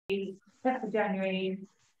10th of January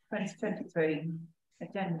 2023,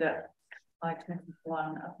 agenda item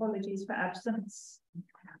 1. Apologies for absence.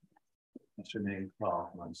 That's your name,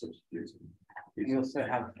 Clark, and I'm substituting. We also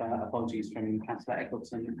have apologies from Councillor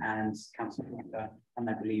Eccleston and Councillor Walker, and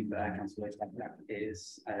I believe Councillor Black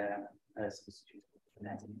is a substitute.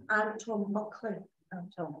 And Tom Buckley.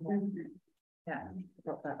 And Tom. Yeah,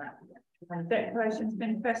 forgot about that. And declaration's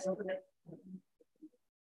been pressed.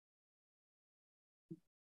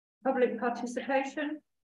 Public participation.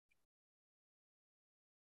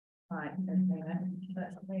 Right, okay then.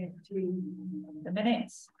 Let's move to the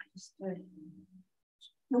minutes. Just to...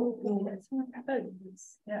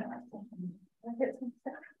 Yeah.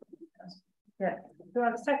 Yeah. Do I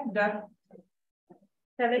have a seconder?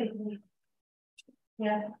 Kelly?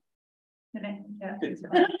 Yeah. Minute. Yeah.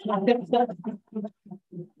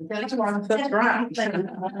 Kelly's one first round.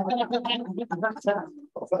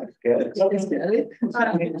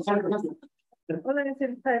 Well, then it's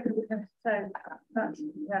in favour, so that's,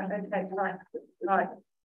 yeah, okay, right, right.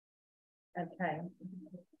 Okay.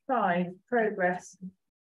 5, progress.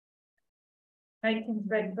 Making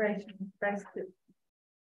regulations best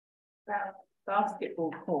about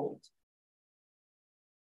basketball court.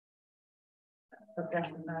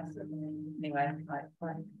 Anyway, right,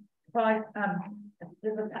 fine. 5,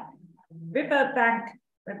 riverbank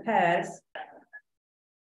repairs.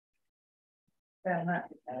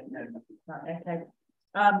 Okay.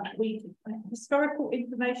 We historical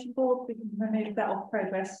information board, we can remove that off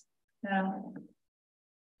progress now.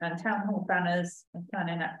 And town hall banners and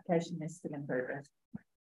planning application is still in progress.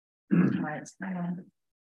 Right, hang on.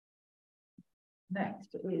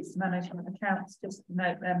 Next is management accounts, just to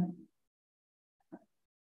note them.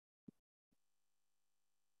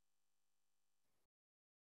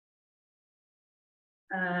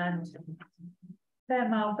 And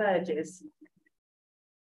Fairmile Burgess.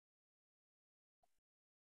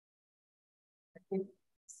 I did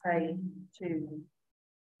say to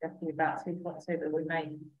definitely about 2.2 that we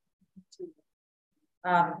made.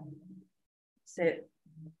 So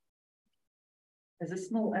there's a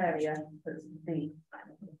small area that's the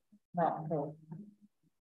marked for.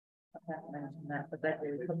 I haven't mentioned that, but they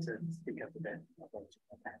really come to speak up a bit.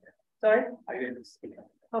 Sorry? I didn't speak up.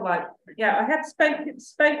 All right. Yeah, I had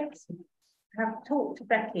have talked to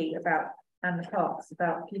Becky about and the parks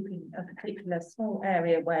about keeping a particular small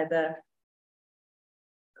area where the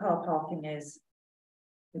car parking is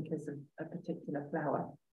because of a particular flower.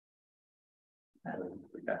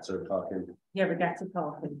 Regatta parking. Yeah, regatta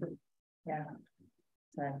parking. Yeah.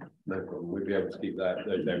 So no problem. We'll be able to keep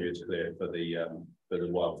those areas clear for the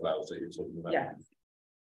wildflowers that you're talking about. Yeah.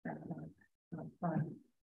 That's fine.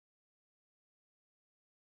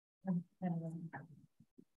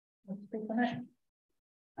 Let's speak on it.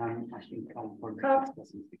 I think Carl,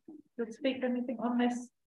 you'll speak anything on this?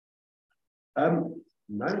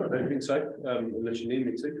 No, I don't think so. Unless you need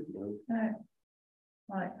me to. No.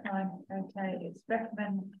 Right, fine. Okay, it's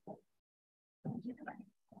recommended.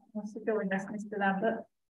 What's the going next, Mr. Lambert?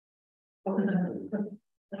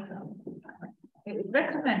 It is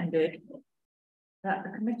recommended that the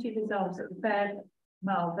committee resolves that the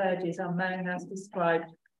Fairmile verges are mown as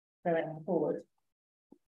described going forward.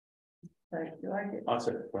 So do I get? I'll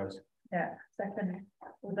take it first. Yeah, second.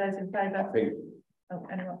 All those in favour? I think. Oh,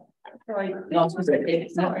 anyone? Sorry. No, I was going to say,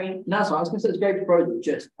 sorry. No, so I was going to say it's a great proposal.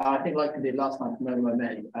 Just I think like we did last time, remember I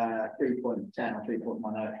made 3.10 or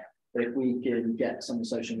 3.10. But if we can get some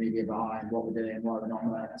social media behind what we're doing, why we're not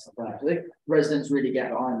and stuff like that. I think residents really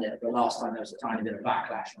get behind it. But last time there was a tiny bit of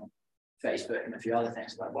backlash on Facebook and a few other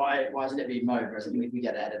things like why isn't it being mowed? Whereas we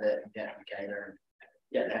get ahead of it and get Michaela and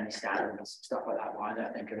get Henry Standard and stuff like that. Well, I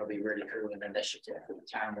think it'll be really cool and an initiative for the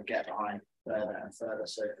town will get behind further and further.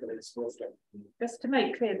 So for the sports game. Just to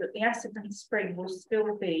make clear that the Assyden Spring will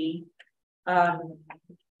still be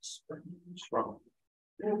Strong.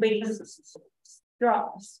 will be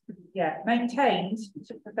maintained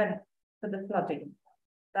to prevent for the flooding.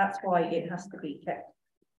 That's why it has to be kept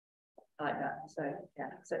like that. So yeah,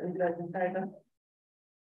 so we go in favour.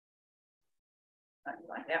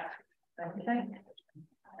 Like that. Okay.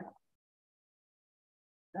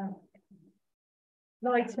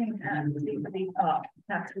 Lighting and the park.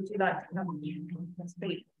 Nat, would you like to come and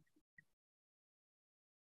speak?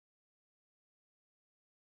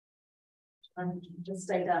 Just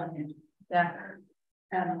stay down here. Yeah.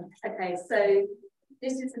 Okay, so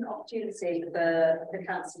this is an opportunity for the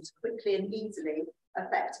council to quickly and easily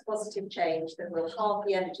affect positive change that will halve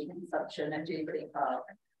the energy consumption at Jubilee Park.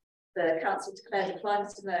 The council declared a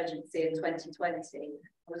climate emergency in 2020.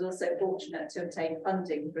 I was also fortunate to obtain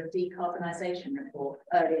funding for a decarbonisation report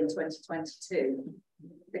early in 2022.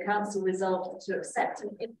 The council resolved to accept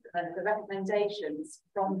and implement the recommendations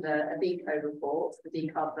from the ABECO report, the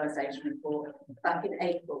decarbonisation report, back in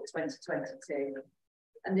April 2022.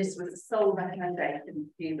 And this was the sole recommendation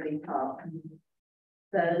for Jubilee Park.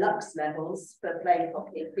 The lux levels for Blade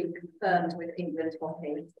Hockey have been confirmed with England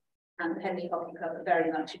Hockey, and the Henley Hockey Club are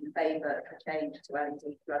very much in favour of a change to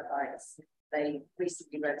LED floodlights. They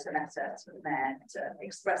recently wrote a letter to the mayor to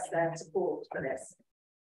express their support for this.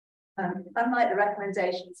 Unlike the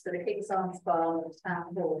recommendations for the King's Arms Barn and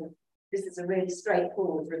Town Hall, this is a really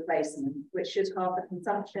straightforward replacement, which should halve the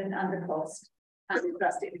consumption and the cost, and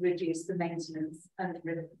drastically reduce the maintenance and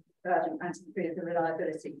improve the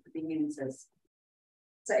reliability for the users.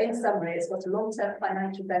 So in summary, it's got a long-term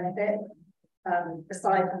financial benefit,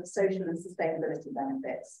 aside from the social and sustainability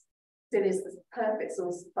benefits. Still is the perfect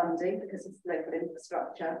source of funding because it's local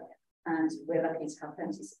infrastructure, and we're lucky to have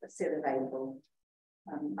plenty of SIL available.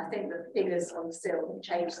 I think the figures on the SIL have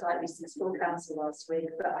changed slightly since full council last week,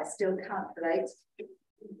 but I still calculate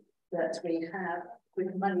that we have,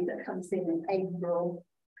 with money that comes in April,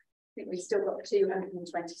 I think we've still got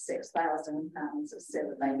 £226,000 of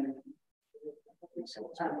SIL available.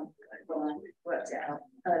 Well, I worked it out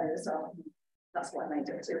earlier, so that's what I made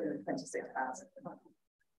it 226,000.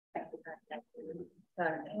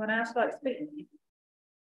 Anyone else like to speak?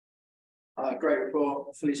 Great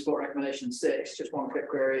report. Fully support recommendation 6. Just one quick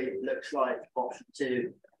query. Looks like option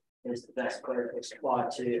 2 is the best quote for supply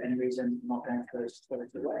to any reason not going for those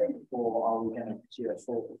away, or are we going to pursue a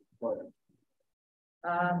 4 quote?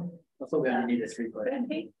 I thought we only needed 3 quotes.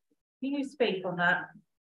 Can you speak on that?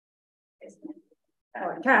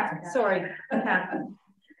 Oh, Kath, sorry, Kath.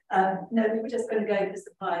 No, we were just going to go for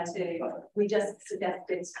supply to. We just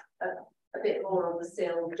suggested a bit more on the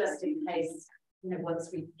SIL, just in case, you know, once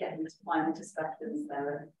we get into final discussions,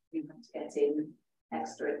 there we have to get in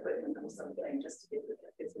extra equipment or something just to give the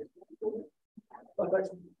business.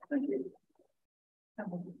 Thank you.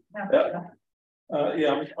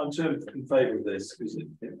 Yeah, I'm in favour of this because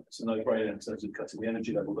it's a no-brainer in terms of cutting the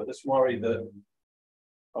energy level, but just worry that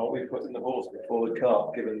aren't we putting the horse before the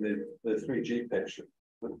cart, given the 3G picture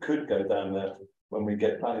that could go down there when we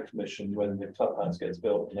get planning permission, when the clubhouse gets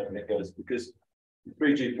built and everything goes, because the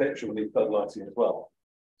 3G picture will need floodlighting as well.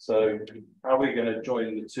 So how are we going to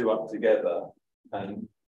join the two up together? And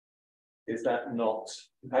is that not,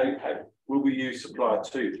 how will we use supplier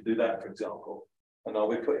 2 to do that, for example? And are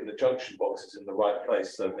we putting the junction boxes in the right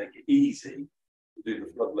place so make it easy to do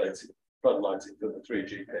the floodlighting for the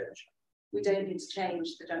 3G pitch? We don't need to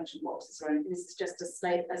change the junction boxes or anything. This is just a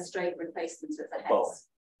straight replacement of the heads. Well,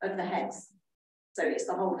 of the heads. So it's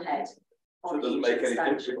the whole head. So it doesn't make any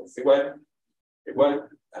difference. It won't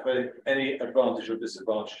have any advantage or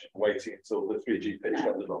disadvantage waiting until the 3G pitch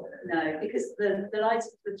comes along. No, because the light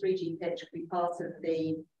of the 3G pitch will be part of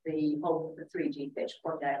the whole of the 3G pitch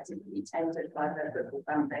project. It will be tendered by the Football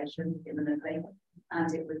Foundation imminently, and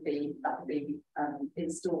that would be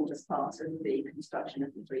installed as part of the construction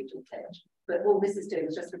of the 3G pitch. But all this is doing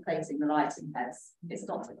is just replacing the lighting heads. It's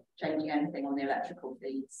not changing anything on the electrical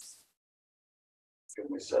feeds. Can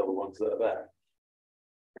we sell the ones that are there?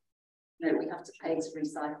 No, we have to pay to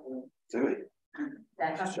recycle. Do we?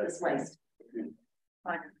 They're hazardous waste.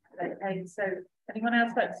 Fine. Okay, so anyone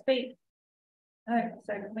else like to speak? No,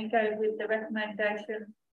 so can we go with the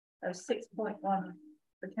recommendation of 6.1?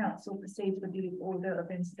 The council proceeds with the order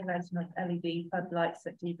of installation of LED floodlights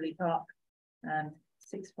at Jubilee Park, and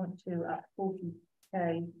 6.2 up 40k,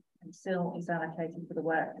 and SIL is allocated for the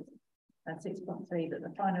work. And 6.3 that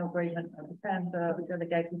the final agreement of the terms are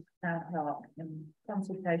delegated to Town Clerk in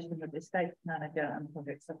consultation with the estate manager and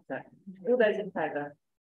project secretary. All those in favour?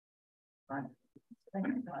 Right.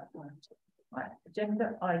 Right.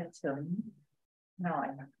 Agenda item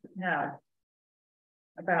 9. Now,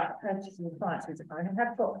 about purchasing appliances. I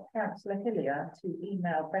have got Councillor Hillier to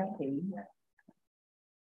email Becky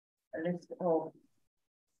a list of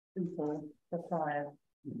people, suppliers.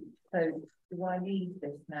 So do I need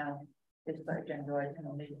this now? This agenda item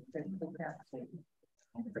on the full council.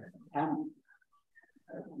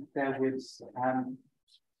 There was,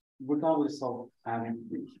 regardless of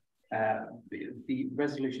the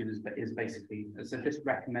resolution is basically, so this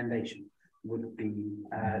recommendation would be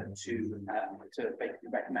to basically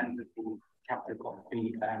recommend that the capital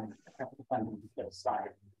funding be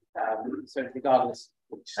aside. So regardless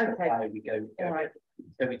of which supplier we go, right.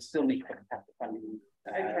 So we still need capital funding.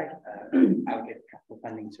 Allocate capital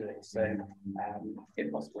funding to it. So,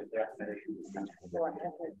 if possible, the recommendation is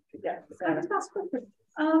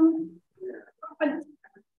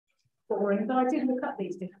boring, but I did look up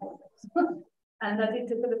these dishwashers and I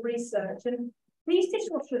did a bit of research, and these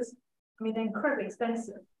dishwashers I mean, they're incredibly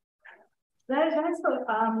expensive. There's got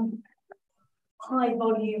high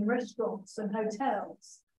volume restaurants and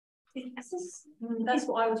hotels. That's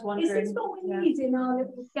what I was wondering. Is this what we need in our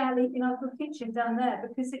little galley, in our little kitchen down there?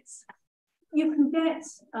 Because you can get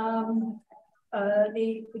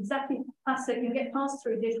the exactly classic, you get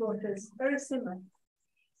pass-through dishwashers, very similar.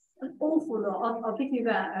 An awful lot. I'll give you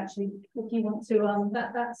that actually, if you want to.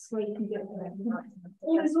 That's where you can get them.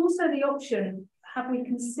 There's also the option. Have we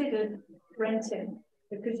considered renting?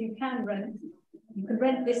 Because you can rent. You can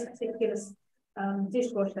rent this particular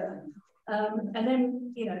dishwasher, and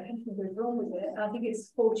then if anything goes wrong with it, I think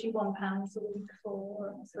it's £41 a week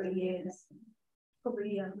for 3 years.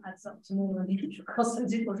 Probably adds up to more than the usual cost of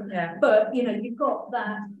dishwasher. Yeah. But you've got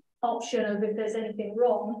that option of if there's anything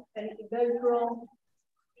wrong, anything goes wrong,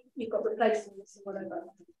 you've got replacements or whatever.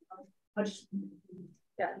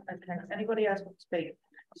 Yeah. Okay. Anybody else want to speak?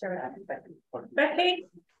 Sorry, Becky.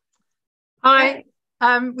 Hi.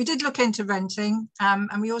 We did look into renting,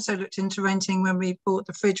 and we also looked into renting when we bought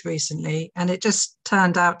the fridge recently, and it just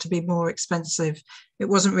turned out to be more expensive. It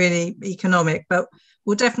wasn't really economic, but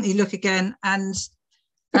we'll definitely look again. And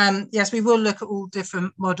yes, we will look at all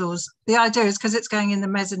different models. The idea is because it's going in the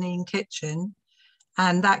mezzanine kitchen,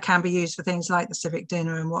 and that can be used for things like the civic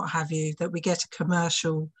dinner and what have you, that we get a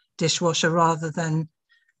commercial dishwasher rather than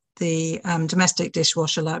the domestic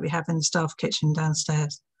dishwasher like we have in the staff kitchen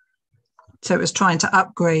downstairs. So it was trying to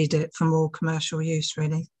upgrade it for more commercial use,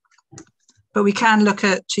 really. But we can look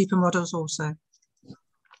at cheaper models also.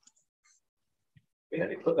 We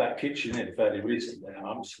only put that kitchen in fairly recently, and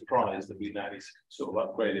I'm surprised that we now sort of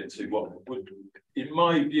upgraded to what would, in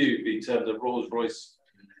my view, be termed a Rolls-Royce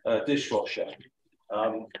dishwasher.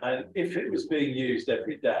 And if it was being used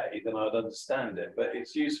every day, then I'd understand it. But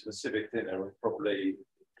it's used for civic dinner and probably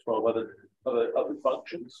 12 other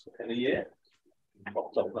functions in a year,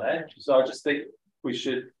 off the top of my head. So I just think we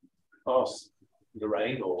should ask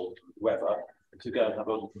Lorraine or whoever to go and have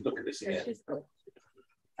a look at this again.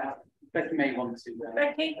 Becky may want to.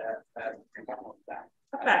 Becky? That.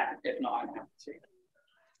 If not, I'm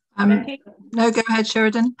happy to. No, go ahead,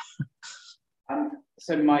 Sheridan.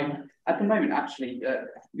 So at the moment, actually,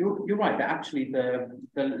 you're right, that actually the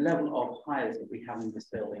level of hires that we have in this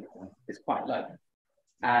building is quite low.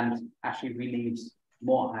 And actually we need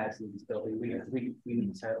more hires in this building. We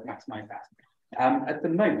need to maximize that. At the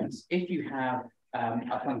moment, if you have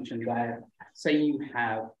a function where, say you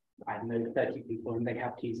have, I don't know, 30 people and they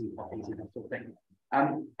have teas and coffees and that sort of thing,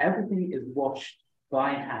 everything is washed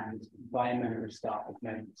by hand by a member of staff at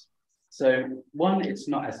the moment. So one, it's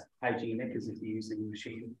not as hygienic as if you're using a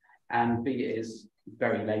machine, and B, it is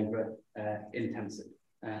very labor intensive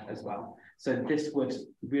as well. So this would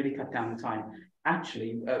really cut down the time.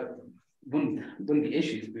 Actually, one of the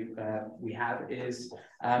issues we have is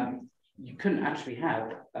you couldn't actually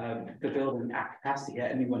have the building at capacity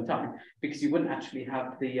at any one time, because you wouldn't actually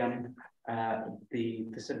have the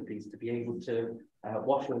facilities to be able to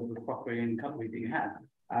wash all the crockery and cutlery that you had.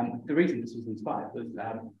 The reason this was inspired was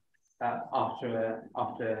after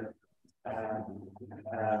a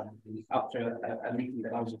meeting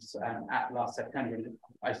that I was at last September,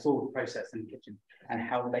 I saw the process in the kitchen and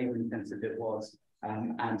how labor intensive it was,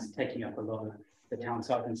 and taking up a lot of the town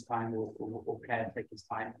sergeant's time or caretaker's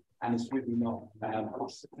time, and it's really not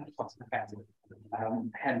cost effective.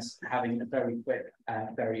 Hence, having a very quick,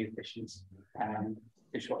 very efficient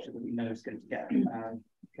dishwasher that we know is going to get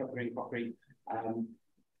cutlery, crockery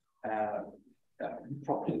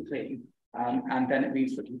properly clean, and then it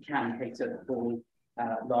means that we can cater for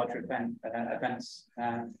larger events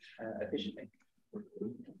efficiently.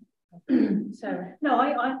 So no,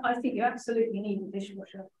 I think you absolutely need a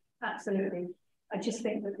dishwasher. Absolutely. I just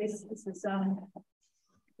think that this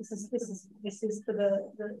is for the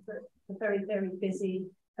very, very busy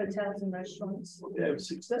hotels and restaurants. Yeah,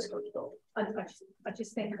 I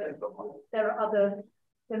just think that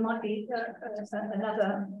there might be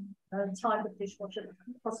another type of dishwasher,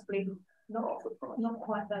 possibly not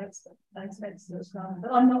quite that expensive.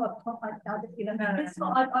 But I'm not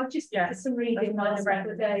I've just did some reading last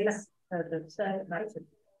couple of days.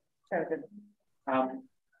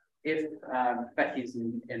 If Becky's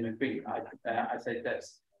in agreement, I say that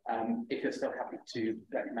if you're still happy to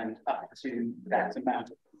recommend up to that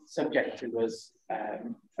amount, subject to us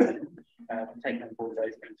taking on board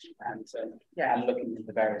those things and looking into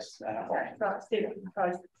the various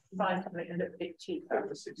Find something a little bit cheaper. I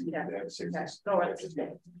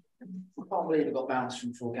can't believe it got bounced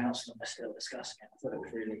from full council and we're still discussing it. I thought it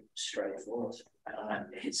was really straightforward.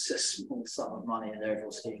 It's a small sum of money in the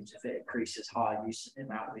overall schemes. If it increases high use of the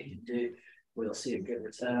amount we can do, we'll see a good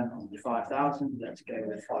return on the 5,000. Let's go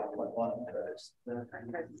with 5.1 first. Okay,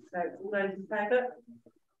 so all those in favour?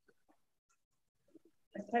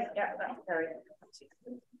 Okay, yeah, that's carried.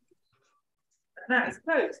 That is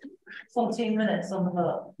closed. 14 minutes on the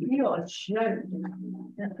clock. You are joking.